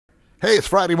Hey, it's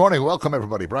Friday morning. Welcome,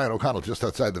 everybody. Brian O'Connell just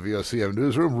outside the VOCM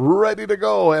newsroom, ready to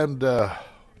go. And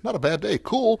not a bad day.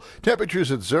 Cool.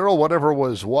 Temperatures at zero. Whatever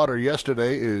was water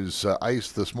yesterday is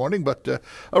ice this morning, but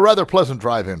a rather pleasant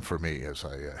drive-in for me as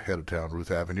I headed down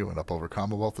Ruth Avenue and up over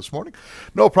Commonwealth this morning.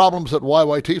 No problems at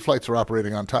YYT. Flights are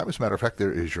operating on time. As a matter of fact,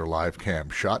 there is your live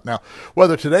cam shot. Now,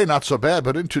 weather today, not so bad,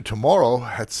 but into tomorrow,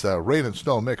 it's rain and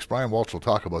snow mix. Brian Walsh will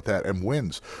talk about that. And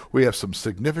winds. We have some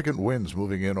significant winds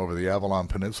moving in over the Avalon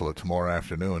Peninsula tomorrow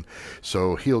afternoon.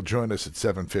 So he'll join us at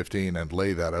 7:15 and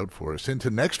lay that out for us.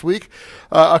 Into next week,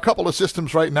 a couple of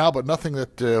systems right now, but nothing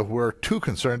that we're too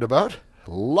concerned about.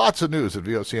 Lots of news at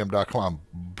VOCM.com.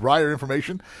 Briar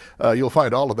information. You'll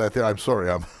find all of that there. I'm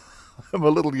sorry, I'm a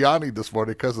little yawny this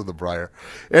morning because of the Briar.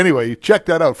 Anyway, check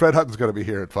that out. Fred Hutton's going to be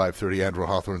here at 5:30. Andrew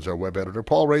Hawthorne's our web editor.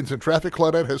 Paul Rains in traffic.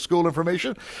 Claudette has school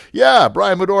information. Yeah,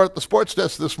 Brian Medore at the sports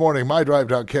desk this morning. My drive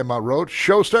down Kenmount Road.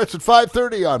 Show starts at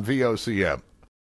 5:30 on VOCM.